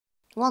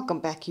Welcome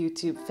back,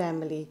 YouTube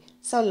family.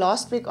 So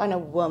last week on a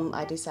whim,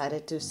 I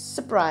decided to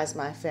surprise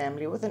my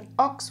family with an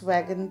ox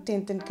wagon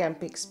tent and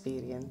camp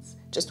experience.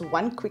 Just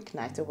one quick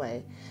night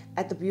away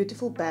at the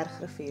beautiful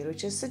Bergrivier,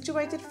 which is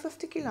situated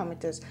 50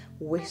 kilometers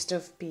west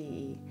of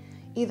PE,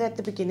 either at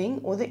the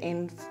beginning or the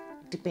end,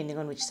 depending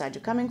on which side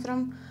you're coming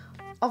from,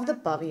 of the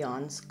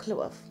Baviaans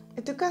Kloof.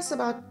 It took us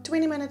about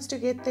 20 minutes to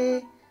get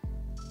there,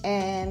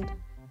 and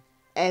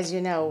as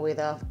you know, where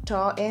the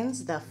tour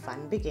ends, the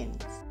fun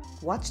begins.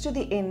 Watch to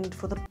the end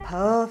for the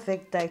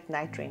perfect date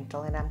night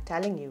rental, and I'm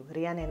telling you,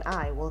 Rian and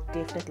I will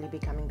definitely be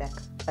coming back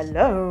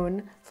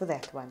alone for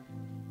that one.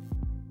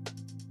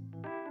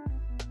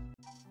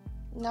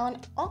 Now,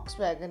 an ox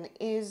wagon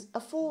is a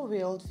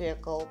four-wheeled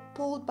vehicle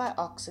pulled by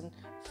oxen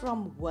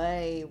from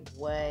way,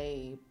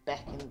 way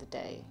back in the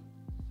day.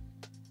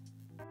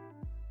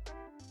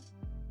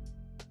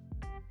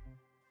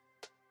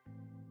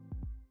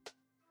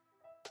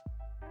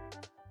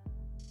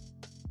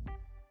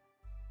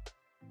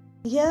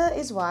 Here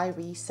is why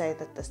we say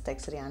that this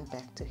takes Rian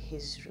back to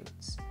his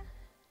roots.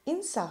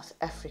 In South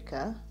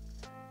Africa,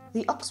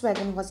 the ox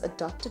wagon was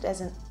adopted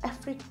as an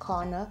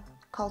Afrikaner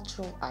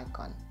cultural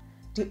icon.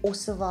 Die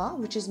Ossewa,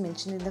 which is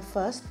mentioned in the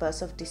first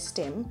verse of Die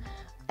Stem,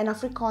 an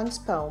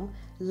Afrikaans poem,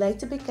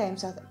 later became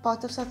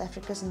part of South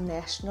Africa's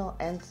national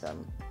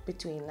anthem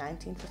between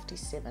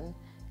 1957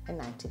 and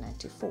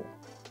 1994.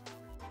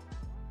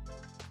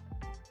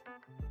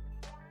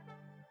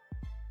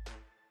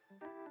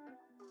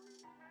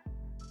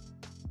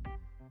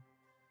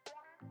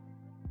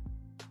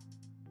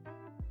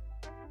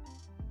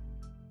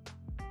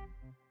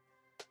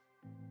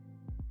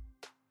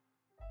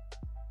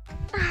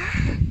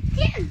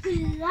 They're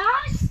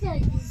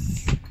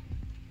glasses.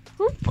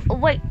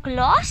 Wait,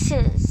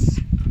 glasses?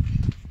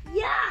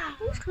 Yeah.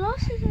 Whose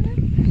glasses are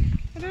they?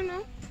 I don't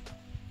know.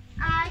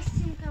 I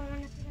think I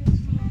want to put them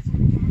together.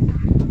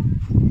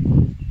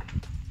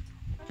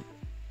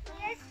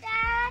 Yes,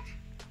 Dad?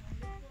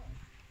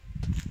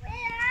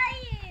 Where are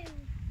you?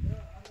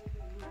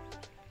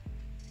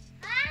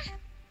 Huh?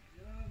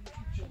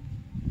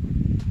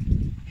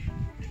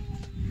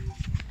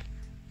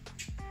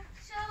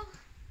 So,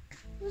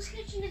 whose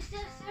kitchen is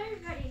this?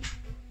 Everybody.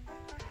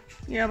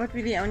 Yeah, but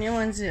we're the only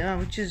ones here,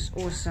 which is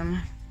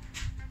awesome.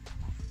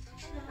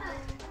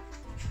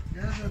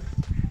 There's a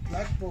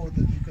blackboard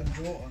that you can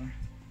draw on.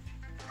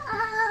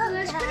 Oh,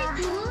 that's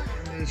pretty cool.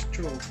 And there's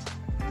chalk.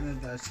 And then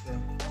that's the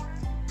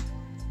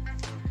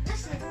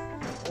This is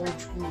old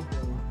school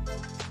though.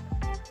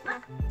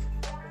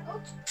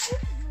 old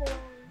school.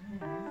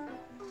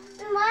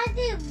 And why are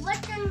they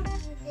buttons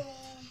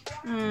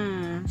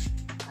there?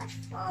 What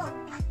for?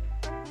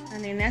 And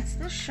then that's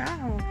the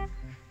show.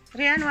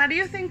 Rian, what do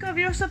you think of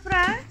your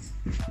surprise?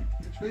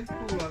 It's very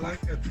cool, I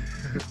like it.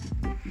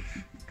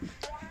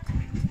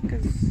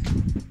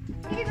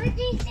 Hey, what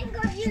do you think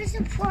of your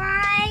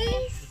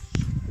surprise?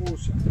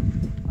 Awesome.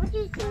 What do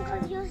you think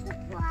of your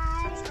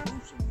surprise?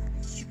 Awesome.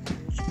 It's super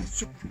awesome. It's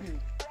super cool.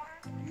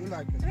 You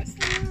like it? What's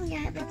the name?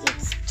 Yeah, but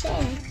it's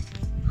check.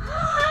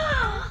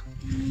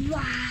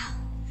 Wow.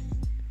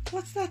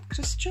 What's that,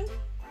 Christian?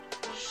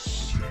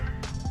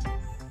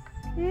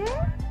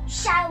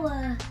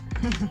 Shower.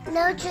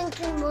 No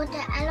drinking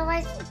water,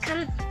 otherwise it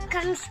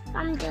comes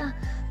from the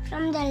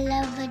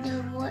liver.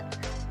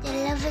 The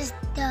liver's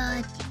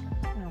dirty.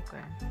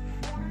 Okay.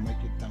 It'll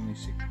make your tummy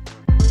sick.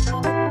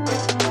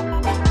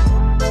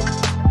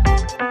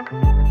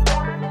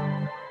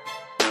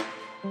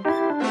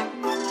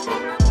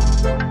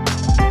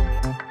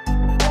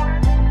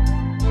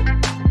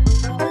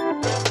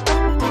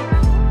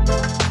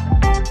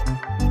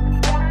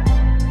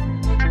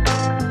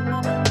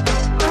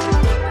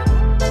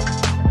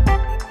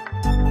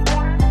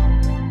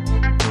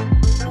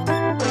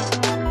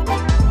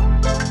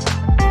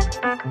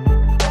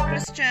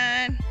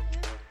 Christian.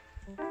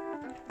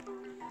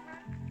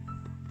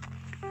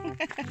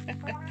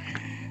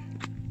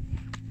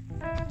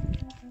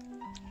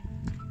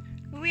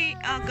 We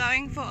are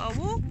going for a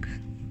walk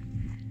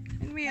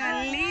and we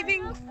are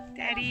leaving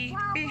Daddy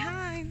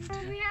behind.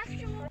 We have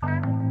to.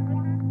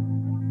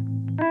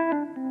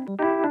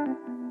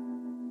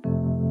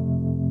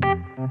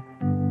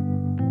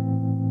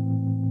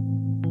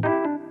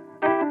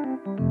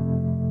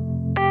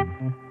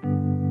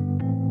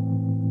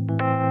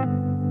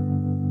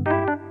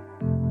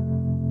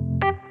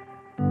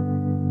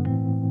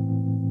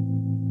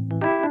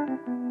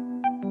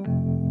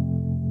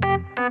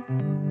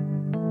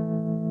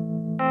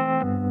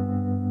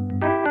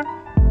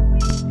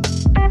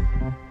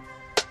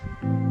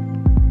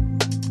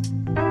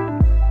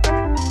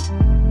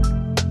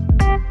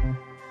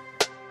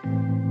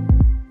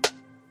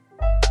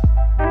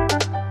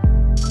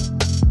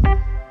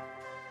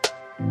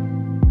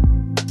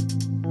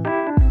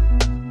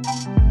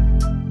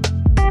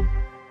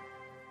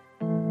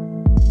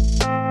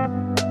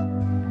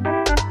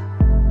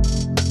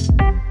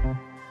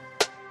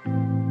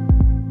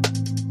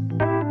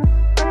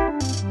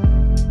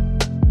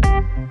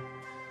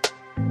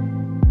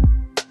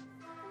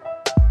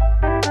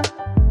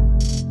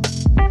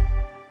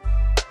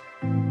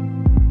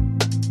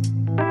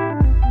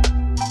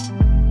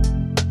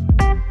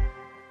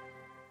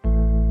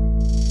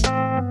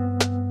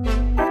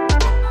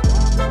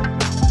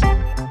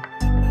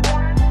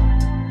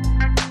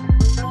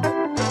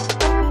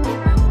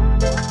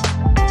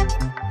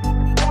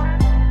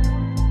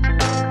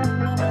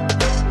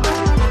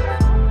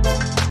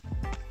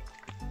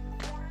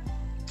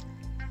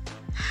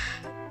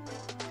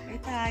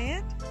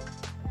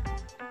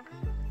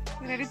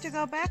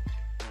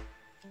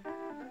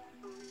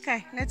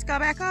 Okay, let's go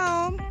back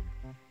home.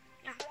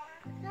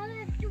 Now I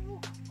have to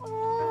walk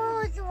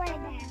all the way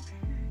back.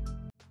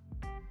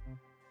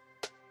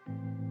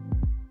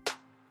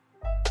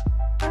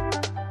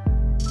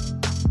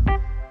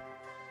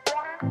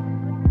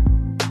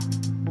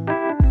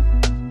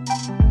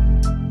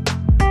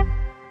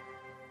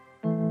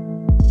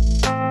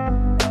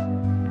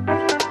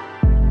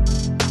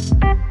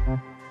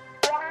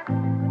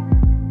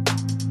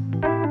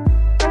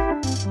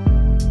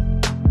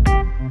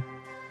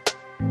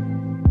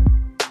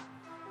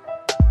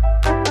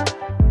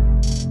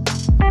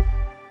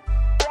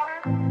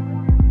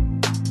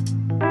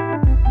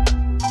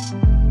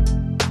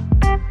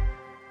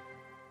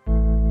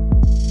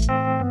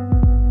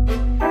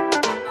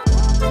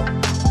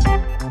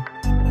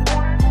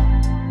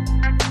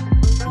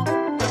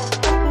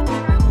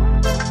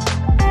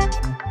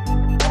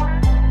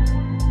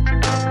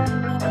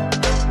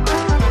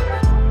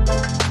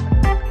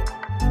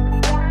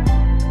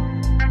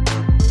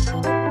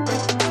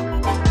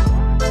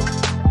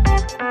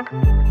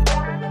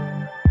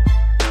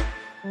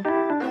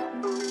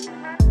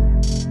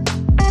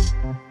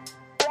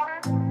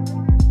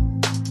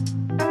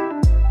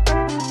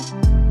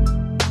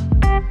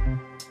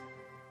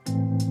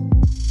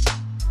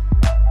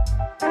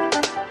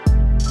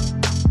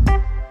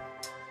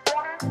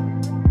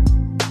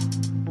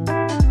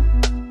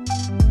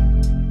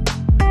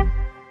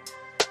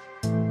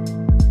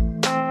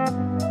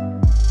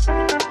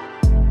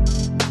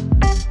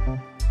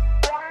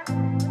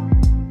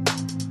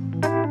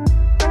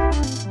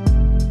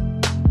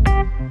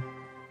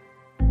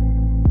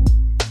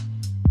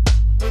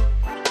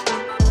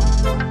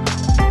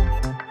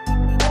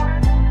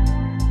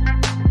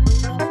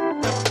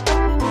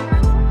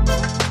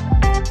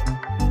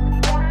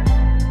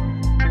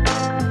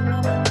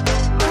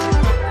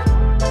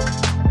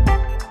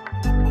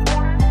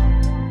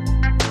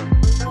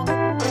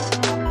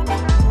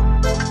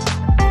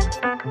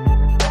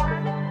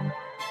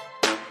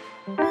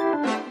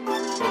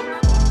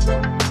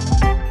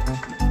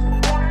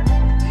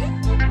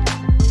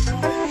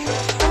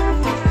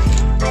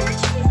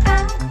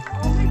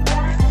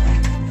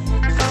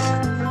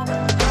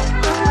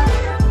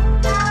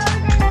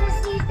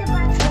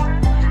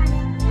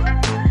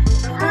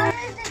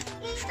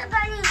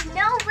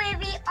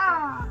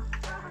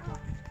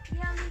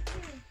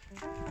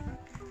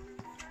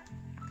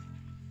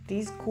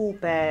 These cool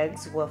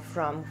bags were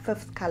from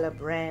Fifth Color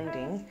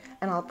Branding,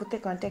 and I'll put their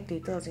contact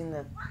details in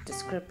the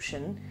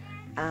description.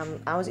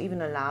 I was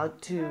even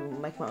allowed to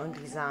make my own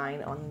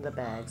design on the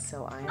bags,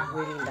 so I'm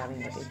really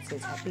loving it. It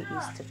says Happy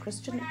Easter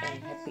Christian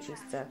and Happy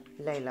Easter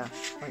Layla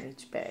on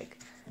each bag.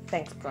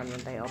 Thanks,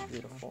 Bronwyn, they are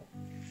beautiful.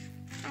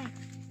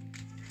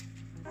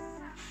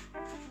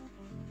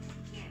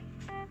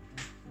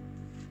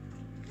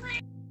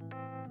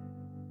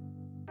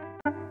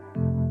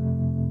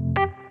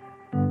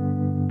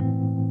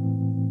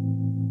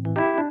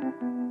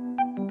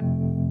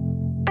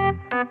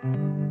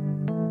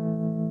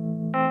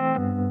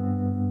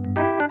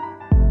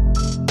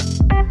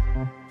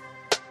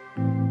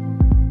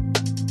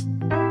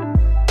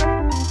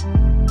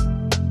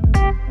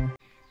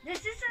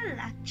 This is a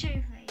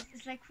luxury place.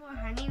 It's like for a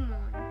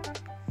honeymoon.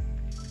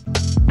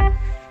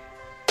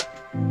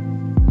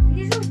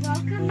 These are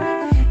welcome